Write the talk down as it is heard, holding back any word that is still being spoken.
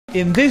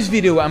In this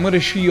video, I'm going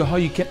to show you how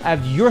you can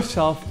add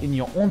yourself in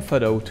your own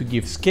photo to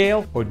give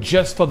scale or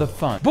just for the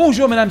fun.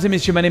 Bonjour mesdames et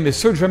messieurs, my name is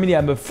Serge Ramillier.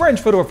 I'm a French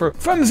photographer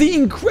from the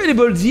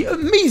incredible, the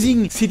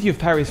amazing city of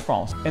Paris,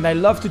 France. And I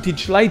love to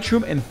teach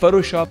Lightroom and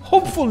Photoshop,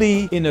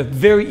 hopefully in a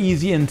very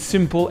easy and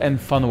simple and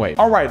fun way.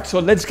 All right, so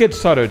let's get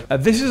started.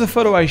 This is a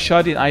photo I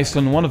shot in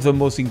Iceland, one of the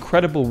most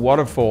incredible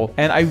waterfall.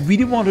 And I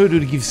really wanted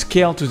to give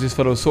scale to this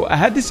photo. So I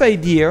had this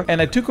idea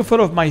and I took a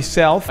photo of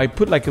myself. I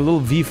put like a little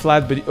V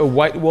flat, but a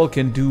white wall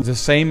can do the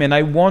same. And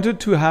I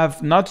wanted to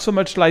have not so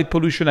much light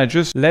pollution. I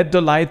just let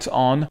the lights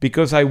on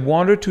because I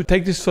wanted to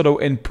take this photo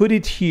and put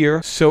it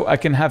here so I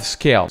can have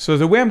scale. So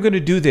the way I'm going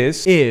to do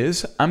this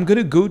is I'm going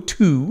to go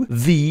to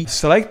the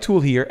select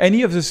tool here,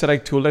 any of the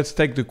select tool. Let's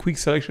take the quick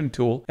selection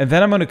tool. And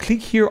then I'm going to click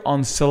here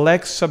on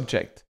select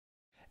subject.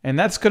 And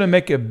that's going to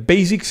make a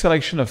basic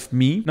selection of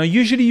me. Now,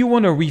 usually you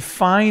want to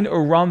refine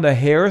around the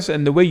hairs.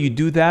 And the way you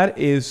do that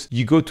is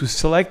you go to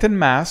select and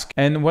mask.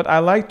 And what I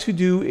like to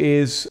do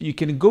is you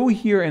can go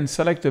here and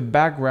select the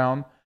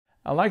background.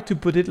 I like to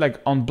put it like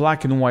on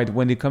black and white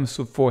when it comes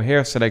to for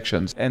hair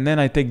selections. And then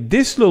I take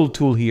this little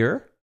tool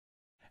here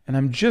and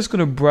I'm just going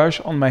to brush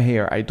on my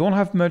hair. I don't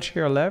have much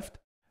hair left,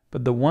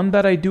 but the one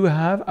that I do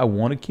have, I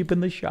want to keep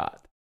in the shot.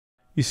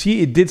 You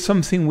see, it did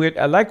something weird.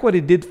 I like what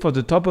it did for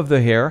the top of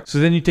the hair. So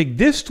then you take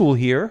this tool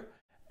here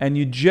and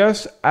you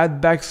just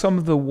add back some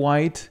of the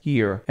white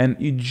here and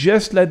you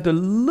just let the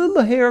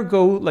little hair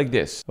go like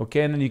this.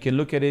 Okay, and then you can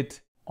look at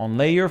it on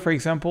layer, for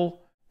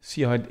example.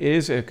 See how it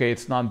is. Okay,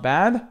 it's not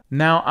bad.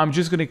 Now I'm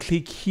just going to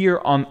click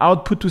here on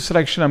output to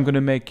selection. I'm going to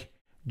make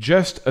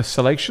just a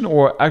selection,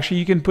 or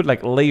actually you can put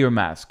like layer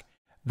mask.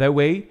 That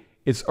way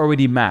it's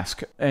already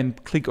masked,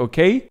 and click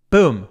OK.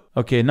 Boom.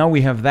 Okay, now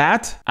we have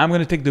that. I'm going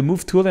to take the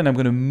move tool and I'm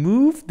going to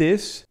move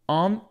this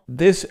on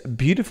this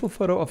beautiful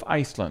photo of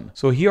Iceland.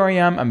 So here I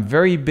am. I'm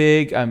very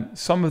big.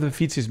 Some of the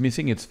feet is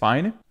missing. It's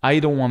fine. I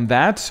don't want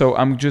that. So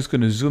I'm just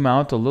going to zoom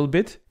out a little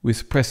bit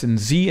with pressing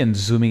Z and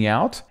zooming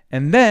out.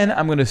 And then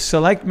I'm going to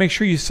select, make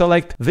sure you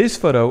select this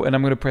photo, and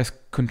I'm going to press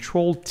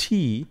Control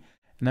T.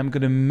 And I'm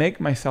going to make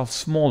myself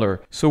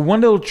smaller. So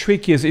one little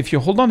trick is if you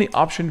hold on the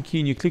Option key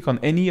and you click on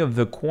any of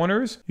the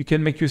corners, you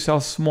can make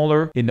yourself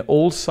smaller in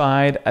all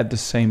sides at the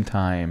same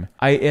time.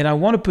 I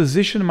want to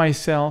position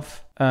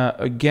myself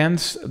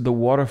against the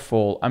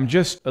waterfall. I'm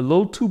just a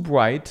little too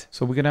bright,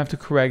 so we're going to have to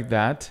correct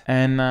that.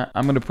 And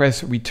I'm going to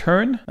press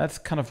Return. That's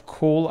kind of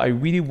cool. I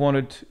really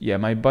wanted,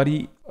 my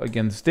body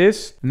against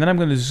this. And then I'm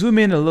going to zoom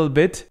in a little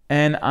bit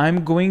and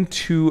I'm going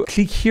to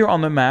click here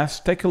on the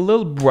mask, take a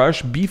little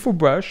brush, B for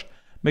brush.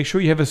 Make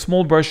sure you have a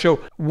small brush. So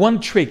one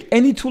trick,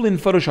 any tool in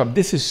Photoshop,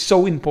 this is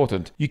so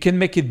important. You can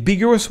make it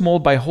bigger or small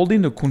by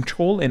holding the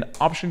Control and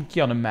Option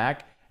key on a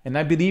Mac. And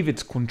I believe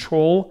it's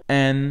Control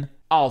and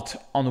Alt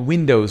on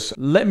Windows.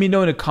 Let me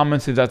know in the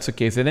comments if that's the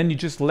case. And then you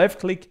just left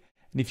click.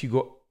 And if you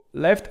go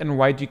left and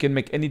right, you can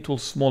make any tool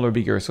smaller or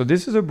bigger. So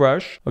this is a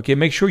brush. Okay,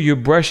 make sure your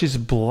brush is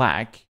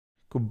black.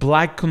 Go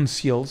black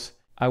conceals.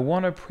 I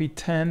want to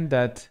pretend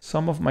that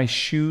some of my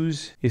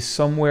shoes is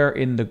somewhere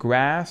in the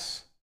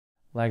grass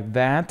like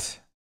that.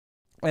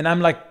 And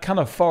I'm like kind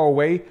of far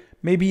away.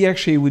 Maybe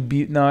actually it would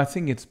be, no, I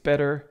think it's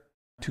better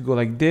to go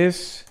like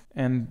this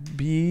and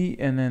B,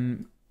 and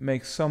then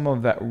make some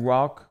of that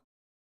rock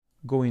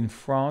go in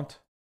front.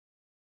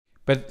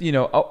 But you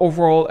know,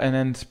 overall, and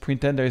then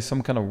pretend there is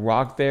some kind of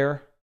rock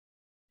there.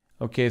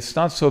 Okay, it's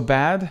not so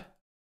bad.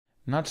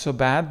 Not so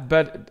bad,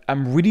 but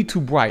I'm really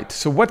too bright.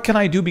 So what can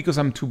I do because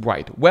I'm too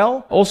bright?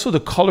 Well, also the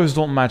colors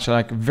don't match. I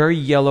like very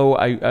yellow.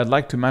 I'd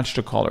like to match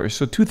the colors.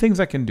 So two things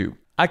I can do.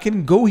 I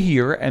can go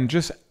here and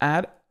just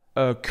add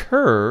a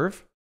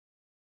curve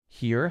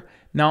here.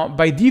 Now,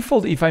 by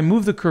default, if I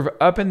move the curve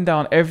up and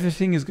down,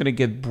 everything is going to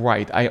get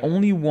bright. I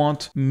only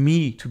want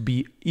me to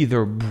be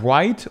either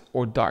bright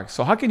or dark.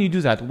 So how can you do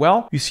that?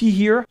 Well, you see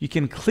here, you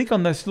can click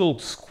on this little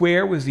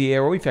square with the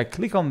arrow. If I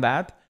click on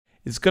that,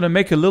 it's going to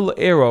make a little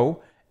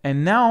arrow.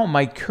 And now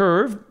my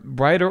curve,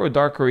 brighter or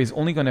darker, is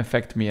only going to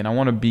affect me. And I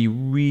want to be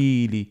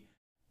really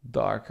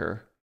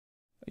darker.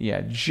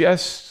 Yeah,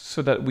 just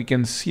so that we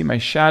can see my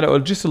shadow, or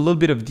just a little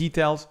bit of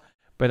details,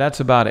 but that's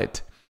about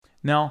it.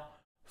 Now,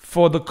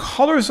 for the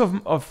colors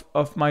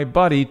of my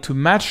body to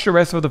match the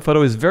rest of the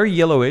photo is very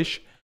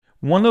yellowish.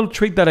 One little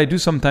trick that I do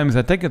sometimes,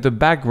 I take the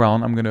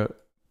background, I'm going to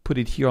put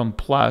it here on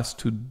plus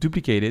to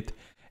duplicate it.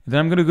 And then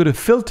I'm going to go to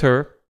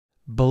Filter,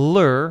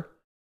 Blur,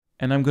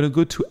 and I'm going to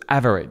go to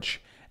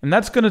Average. And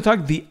that's going to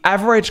take the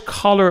average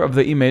color of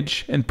the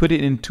image and put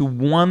it into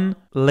one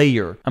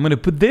layer. I'm going to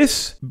put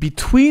this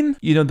between,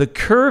 the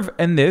curve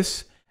and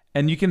this.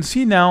 And you can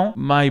see now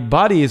my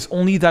body is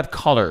only that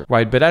color,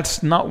 right? But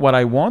that's not what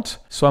I want.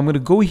 So I'm going to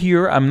go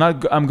here. I'm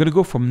going to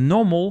go from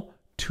normal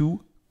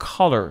to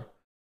color.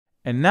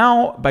 And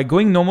now by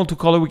going normal to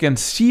color, we can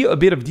see a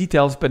bit of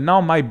details. But now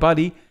my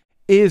body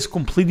is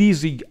completely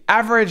the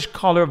average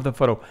color of the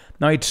photo.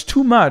 Now it's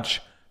too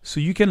much. So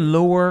you can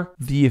lower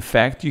the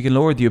effect, you can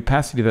lower the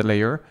opacity of that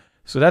layer.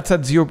 So that's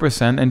at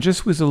 0%, and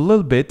just with a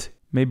little bit,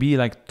 maybe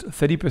like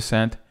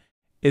 30%,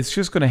 it's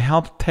just going to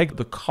help take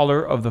the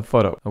color of the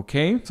photo.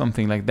 Okay,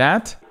 something like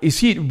that. You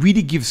see, it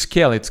really gives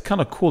scale. It's kind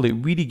of cool. It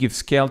really gives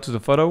scale to the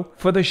photo.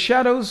 For the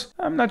shadows,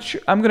 I'm not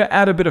sure. I'm going to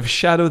add a bit of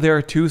shadow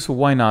there too, so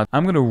why not?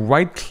 I'm going to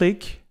right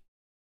click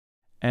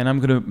and I'm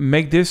going to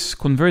make this,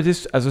 convert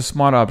this as a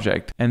smart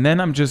object. And then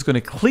I'm just going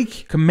to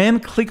click,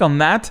 command click on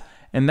that,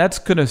 and that's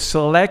going to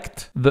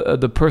select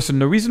the person.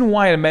 The reason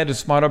why I made a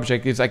smart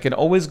object is I can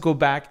always go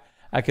back,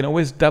 I can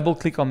always double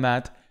click on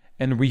that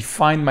and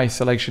refine my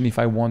selection if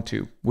I want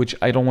to, which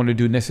I don't want to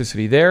do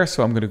necessarily there.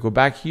 So I'm going to go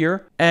back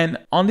here. And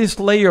on this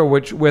layer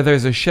where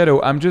there's a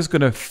shadow, I'm just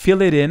going to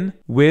fill it in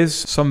with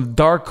some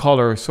dark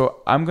color.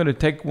 So I'm going to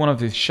take one of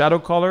this shadow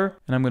color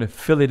and I'm going to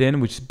fill it in,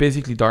 which is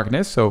basically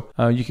darkness. So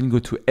you can go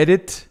to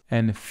edit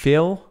and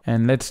fill.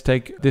 And let's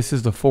take, this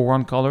is the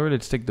foreground color.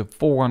 Let's take the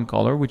foreground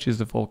color, which is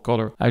the full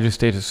color I just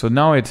stated. So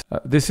now it's,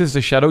 this is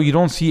the shadow. You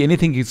don't see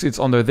anything. It's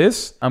under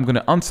this. I'm going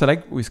to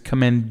unselect with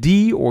Command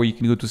D, or you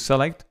can go to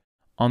select.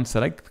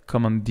 Unselect,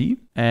 Command D,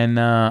 and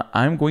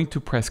I'm going to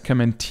press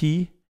Command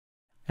T,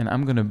 and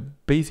I'm going to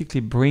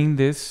basically bring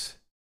this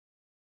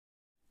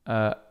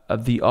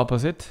at the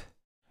opposite,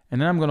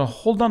 and then I'm going to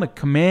hold down the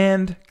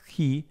Command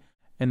key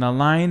and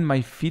align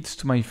my feet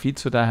to my feet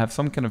so that I have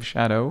some kind of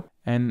shadow,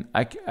 and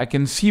I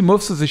can see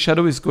most of the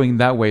shadow is going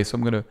that way, so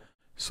I'm going to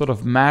sort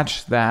of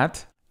match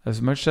that as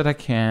much as I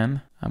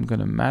can. I'm going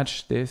to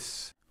match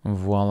this,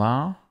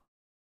 voila.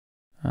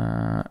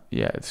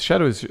 Yeah, the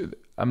shadow is...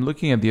 I'm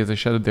looking at the other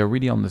shadow, they're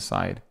really on the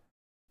side.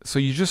 So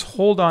you just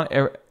hold on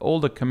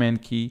the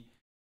Command key,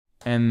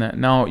 and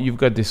now you've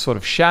got this sort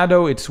of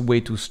shadow. It's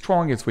way too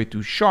strong, it's way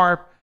too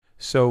sharp.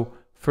 So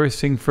first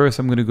thing first,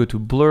 I'm going to go to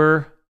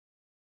blur.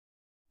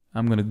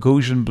 I'm going to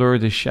Gaussian blur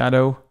the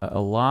shadow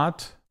a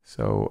lot.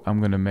 So I'm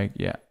going to make,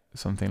 yeah,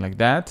 something like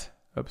that.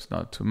 Oops,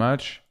 not too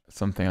much.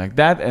 Something like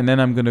that. And then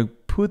I'm going to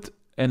put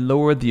and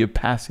lower the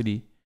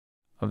opacity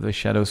of the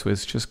shadow so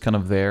it's just kind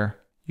of there.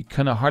 You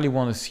kind of hardly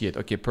want to see it.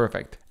 Okay,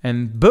 perfect.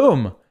 And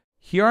boom,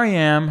 here I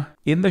am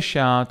in the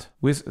shot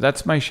with,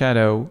 that's my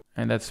shadow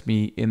and that's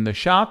me in the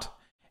shot.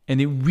 And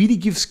it really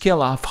gives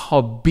scale of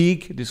how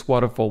big this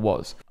waterfall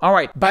was. All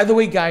right, by the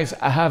way, guys,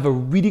 I have a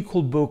really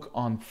cool book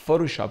on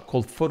Photoshop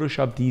called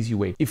Photoshop the Easy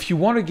Way. If you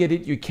want to get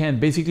it, you can.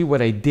 Basically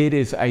what I did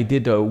is I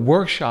did a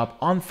workshop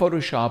on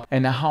Photoshop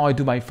and how I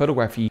do my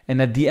photography. And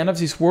at the end of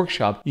this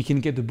workshop, you can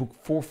get the book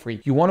for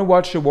free. You want to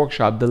watch the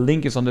workshop, the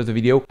link is under the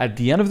video. At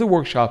the end of the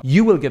workshop,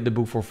 you will get the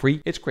book for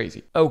free. It's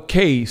crazy.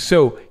 Okay,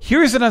 so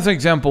here's another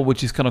example,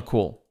 which is kind of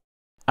cool.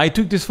 I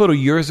took this photo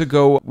years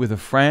ago with a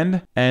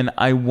friend and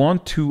I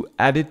want to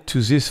add it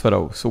to this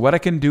photo. So what I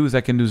can do is I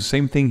can do the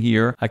same thing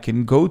here. I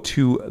can go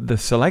to the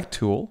select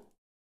tool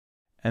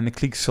and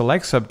click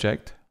select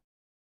subject.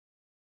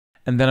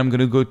 And then I'm going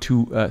to go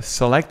to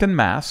select and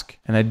mask.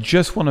 And I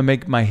just want to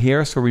make my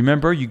hair. So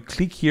remember, you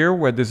click here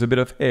where there's a bit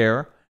of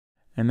hair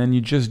and then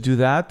you just do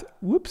that.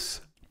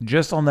 Whoops,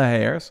 just on the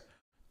hairs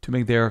to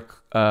make their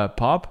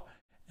pop.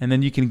 And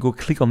then you can go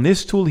click on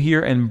this tool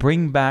here and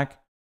bring back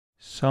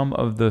some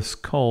of the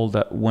skull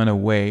that went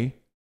away,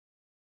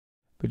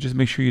 but just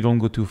make sure you don't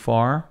go too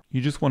far.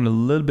 You just want a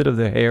little bit of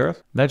the hair.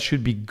 That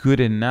should be good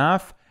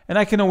enough. And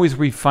I can always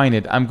refine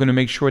it. I'm going to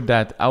make sure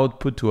that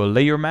output to a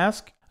layer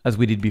mask as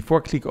we did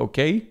before. Click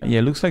OK. Yeah,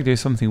 it looks like there's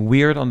something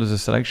weird under the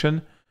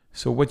selection.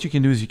 So what you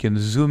can do is you can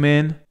zoom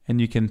in and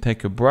you can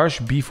take a brush,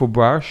 B for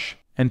brush.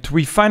 And to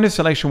refine the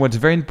selection, what's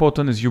very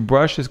important is your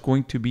brush is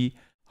going to be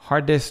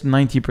hardest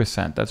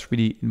 90%. That's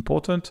really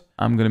important.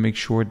 I'm going to make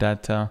sure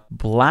that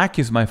black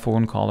is my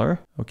foreground color.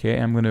 Okay,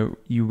 I'm going to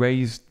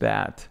erase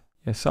that.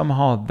 Yeah,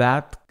 somehow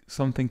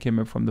something came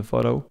up from the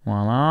photo.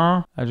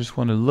 Voila. I just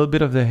want a little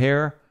bit of the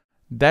hair.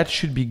 That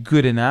should be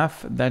good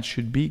enough. That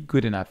should be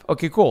good enough.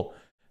 Okay, cool.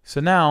 So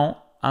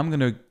now I'm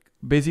going to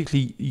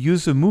basically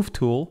use the move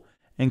tool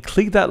and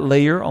click that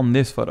layer on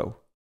this photo.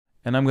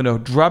 And I'm going to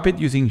drop it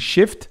using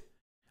Shift.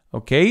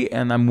 Okay,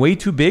 and I'm way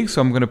too big,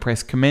 so I'm going to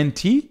press Command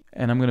T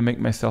and I'm going to make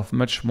myself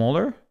much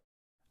smaller.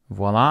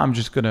 Voila, I'm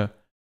just going to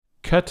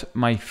cut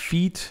my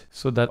feet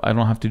so that I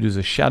don't have to do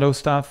the shadow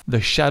stuff, the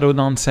shadow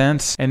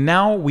nonsense. And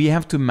now we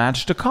have to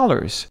match the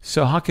colors.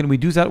 So how can we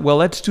do that? Well,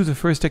 let's do the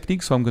first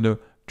technique. So I'm going to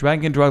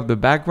drag and drop the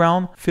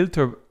background,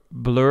 filter,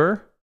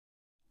 blur,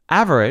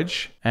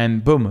 average,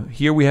 and boom,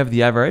 here we have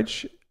the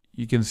average.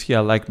 You can see I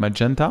like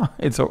magenta.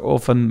 It's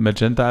often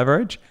magenta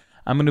average.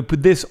 I'm going to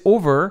put this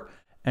over.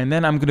 And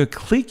then I'm going to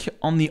click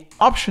on the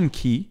Option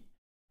key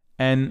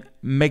and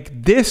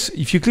make this.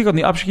 If you click on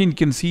the Option key, you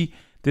can see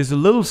there's a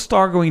little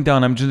star going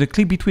down. I'm just going to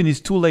click between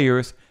these two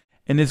layers,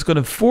 and it's going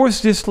to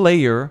force this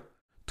layer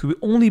to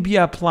only be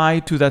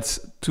applied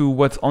to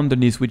what's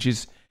underneath, which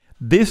is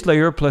this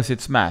layer plus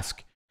its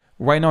mask.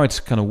 Right now,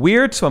 it's kind of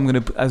weird. So I'm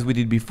going to, as we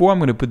did before, I'm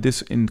going to put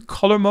this in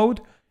color mode.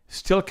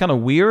 Still kind of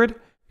weird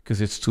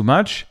because it's too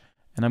much.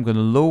 And I'm going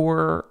to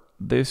lower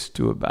this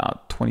to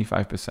about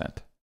 25%.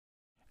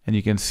 And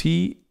you can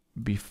see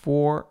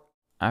before,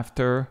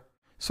 after,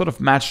 sort of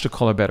match the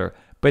color better,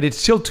 but it's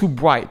still too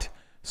bright.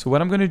 So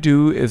what I'm going to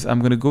do is I'm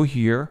going to go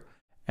here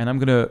and I'm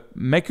going to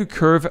make a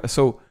curve.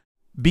 So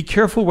be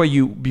careful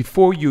where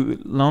before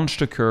you launch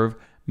the curve,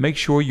 make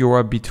sure you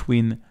are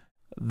between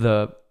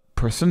the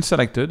person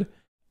selected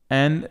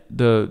and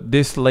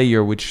this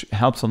layer, which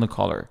helps on the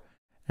color.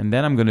 And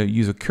then I'm going to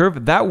use a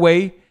curve. That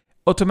way,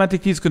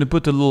 automatically it's going to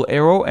put a little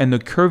arrow and the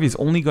curve is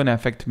only going to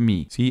affect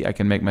me. See, I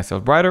can make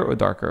myself brighter or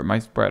darker.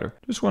 Brighter.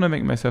 Just want to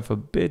make myself a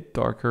bit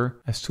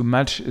darker as to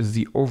match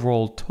the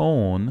overall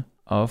tone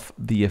of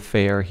the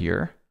affair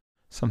here.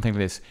 Something like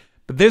this.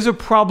 But there's a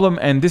problem,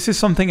 and this is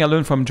something I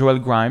learned from Joel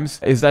Grimes,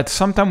 is that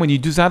sometimes when you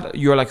do that,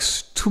 you're like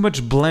too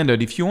much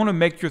blended. If you want to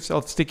make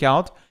yourself stick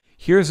out,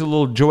 here's a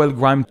little Joel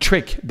Grimes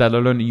trick that I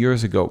learned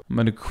years ago. I'm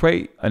going to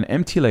create an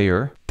empty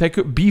layer, take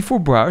a B for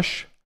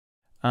brush.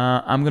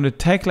 I'm going to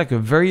take like a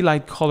very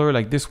light color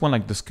like this one,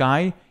 like the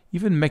sky,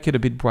 even make it a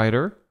bit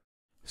brighter.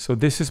 So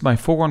this is my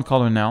foreground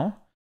color now.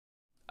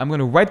 I'm going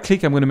to right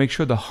click. I'm going to make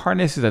sure the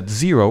hardness is at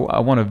 0.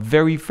 I want a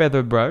very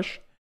feathered brush.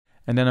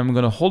 And then I'm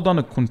going to hold down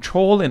the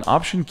Control and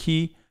Option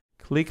key,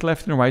 click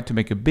left and right to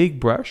make a big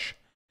brush.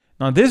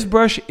 Now this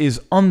brush is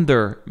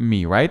under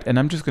me, right? And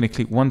I'm just going to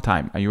click one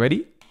time. Are you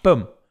ready?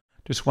 Boom.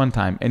 Just one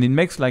time. And it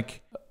makes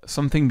like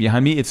something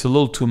behind me. It's a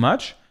little too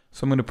much.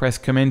 So I'm going to press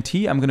Command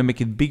T. I'm going to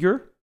make it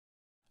bigger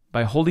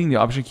by holding the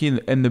Option key.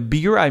 And the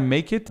bigger I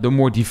make it, the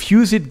more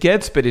diffuse it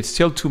gets, but it's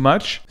still too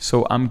much.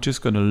 So I'm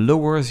just going to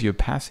lower the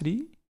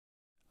opacity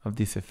of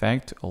this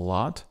effect a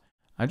lot.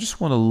 I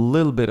just want a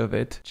little bit of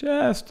it,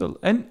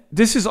 and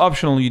this is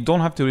optional. You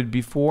don't have to do it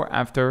before,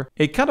 after.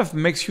 It kind of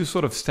makes you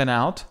sort of stand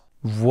out.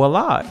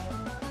 Voila.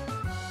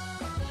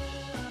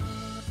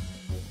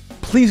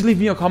 Please leave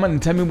me a comment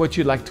and tell me what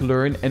you'd like to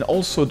learn. And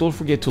also don't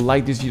forget to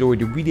like this video,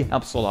 it really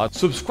helps a lot.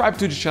 Subscribe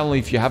to the channel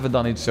if you haven't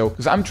done it so,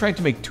 because I'm trying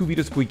to make 2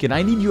 videos per week and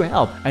I need your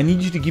help. I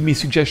need you to give me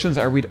suggestions.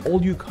 I read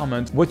all your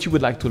comments, what you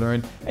would like to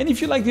learn. And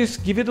if you like this,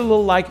 give it a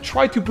little like,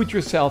 try to put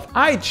yourself,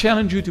 I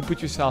challenge you to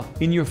put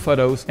yourself in your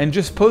photos and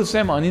just post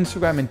them on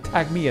Instagram and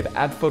tag me at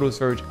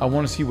 @PhotoSurge. I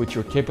want to see what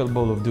you're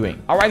capable of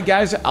doing. All right,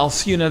 guys, I'll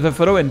see you in another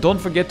photo. And don't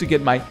forget to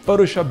get my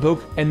Photoshop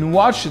book and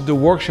watch the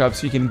workshop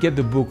so you can get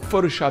the book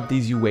Photoshop the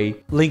Easy Way,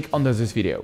 link under this video.